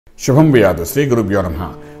శుభం వ్యాధు శ్రీ గురుభ్యో నమః.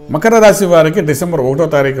 మకర రాశి వారికి డిసెంబర్ 1వ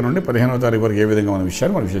తారీఖు నుండి 15వ తారీఖు వరకు ఏ విధంగా ఉన్న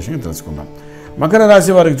విషయాలు మనం విశేషంగా తెలుసుకుందాం. మకర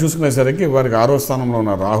రాశి వారికి చూసుకునేసరికి వారికి 6వ స్థానంలో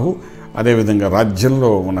ఉన్న రాహు, అదేవిధంగా రాజ్యంలో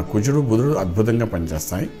ఉన్న కుజుడు, బుధుడు అద్భుతంగా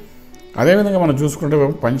పనిచేస్తాయి. అదేవిధంగా మనం చూసుకుంటే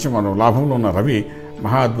పంచమ లాభంలో ఉన్న రవి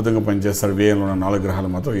మహా అద్భుతంగా పనిచేస్తారు. వ్యయంలో ఉన్న 4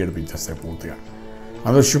 గ్రహాలు మాత్రం ఏడిపించేస్తాయి పూర్తిగా.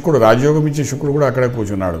 అందులో శుక్రుడు, రాజయోగం ఇచ్చే శుక్రుడు కూడా అక్కడే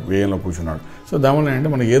కూర్చున్నాడు, వ్యయంలో కూర్చున్నాడు. సో దానివల్ల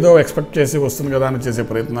ఏంటంటే మనం ఏదో ఎక్స్పెక్ట్ చేసి వస్తుంది కదా అని చేసే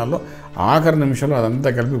ప్రయత్నాల్లో ఆఖరి నిమిషంలో అదంతా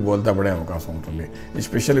కలిపి బోల్తా పడే అవకాశం ఉంటుంది.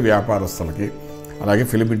 ఎస్పెషల్లీ వ్యాపారస్తులకి, అలాగే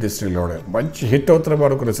ఫిలిం ఇండస్ట్రీలో కూడా మంచి హిట్ అవుతున్న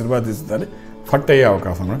వారు కొన్ని సినిమా తీస్తుందని ఫట్ అయ్యే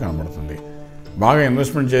అవకాశం కూడా కనబడుతుంది. బాగా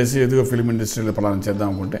ఇన్వెస్ట్మెంట్ చేసి ఎదుగు ఫిలిం ఇండస్ట్రీలో పలానా చేద్దాం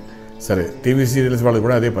అనుకుంటే సరే, టీవీ సీరియల్స్ వాళ్ళకి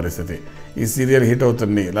కూడా అదే పరిస్థితి. ఈ సీరియల్ హిట్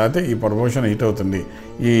అవుతుంది, లేకపోతే ఈ ప్రమోషన్ హిట్ అవుతుంది,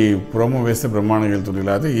 ఈ ప్రోమో వేస్తే బ్రహ్మాండంగా వెళ్తుంది,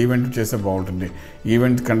 లేకపోతే ఈవెంట్ చేస్తే బాగుంటుంది,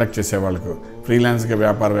 ఈవెంట్ కండక్ట్ చేసే వాళ్ళకు, ఫ్రీలాన్స్గా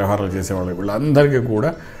వ్యవహారాలు చేసే వాళ్ళకి, వీళ్ళందరికీ కూడా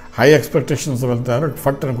హై ఎక్స్పెక్టేషన్స్ వెళ్తారు.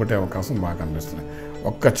 ఫట్ అని కొట్టే అవకాశం బాగా కనిపిస్తుంది.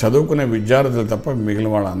 ఒక్క చదువుకునే విద్యార్థులు తప్ప మిగిలిన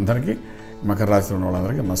వాళ్ళందరికీ, మకర రాశిలో ఉన్న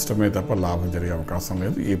వాళ్ళందరికీ నష్టమే తప్ప లాభం జరిగే అవకాశం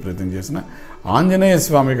లేదు. ఏ ప్రయత్నం చేసినా ఆంజనేయ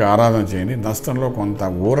స్వామికి ఆరాధన చేయండి, నష్టంలో కొంత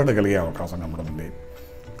ఊరట కలిగే అవకాశం కనబడుతుంది.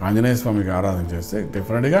 ఆంజనేయ స్వామికి ఆరాధన చేస్తే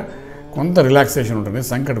డెఫినెట్గా కొంత రిలాక్సేషన్ ఉంటుంది,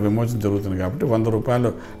 సంకట విమోచన జరుగుతుంది. కాబట్టి 100 రూపాయలు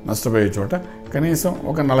నష్టపోయే చోట కనీసం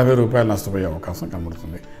ఒక 40 రూపాయలు నష్టపోయే అవకాశం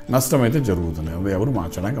కనబడుతుంది. నష్టం అయితే జరుగుతుంది, అది ఎవరు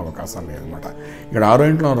మార్చడానికి అవకాశం లేదన్నమాట. ఇక్కడ 6వ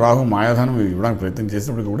ఇంట్లో రాహు మాయాధానం ఇవ్వడానికి ప్రయత్నం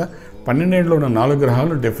చేసినప్పుడు కూడా 12వ ఇంట్లో ఉన్న 4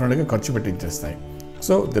 గ్రహాలు డెఫినెట్గా ఖర్చు పెట్టించేస్తాయి.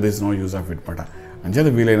 So there is no use of it మాట. అంచేత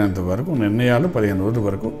వీలైనంత వరకు నిర్ణయాలు 15 రోజుల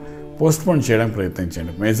వరకు పోస్ట్పోన్ చేయడానికి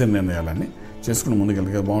ప్రయత్నించండి. మేజర్ నిర్ణయాలన్నీ చేసుకుని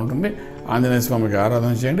ముందుకెళ్తే బాగుంటుంది. ఆంజనేయ స్వామికి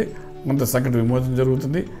ఆరాధన చేయండి, కొంత సంకట విమోచన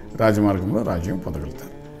జరుగుతుంది, రాజమార్గంలో రాజ్యం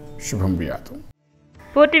పొందగలుగుతారు. శుభం వ్యాధు.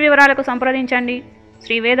 పూర్తి వివరాలకు సంప్రదించండి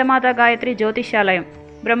శ్రీ వేదమాత గాయత్రి జ్యోతిష్యాలయం,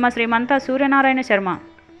 బ్రహ్మశ్రీ మంతా సూర్యనారాయణ శర్మ,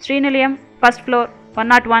 శ్రీ నిలయం, first floor,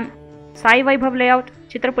 101, Sai Vaibhav layout,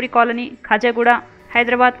 Chitrapuri colony, Khajaguda,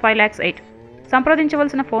 Hyderabad 5,08,000.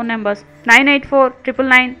 సంప్రదించవలసిన ఫోన్ నెంబర్స్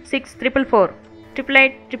 98499644,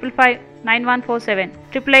 8855559147,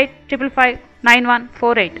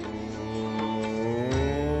 8855559148.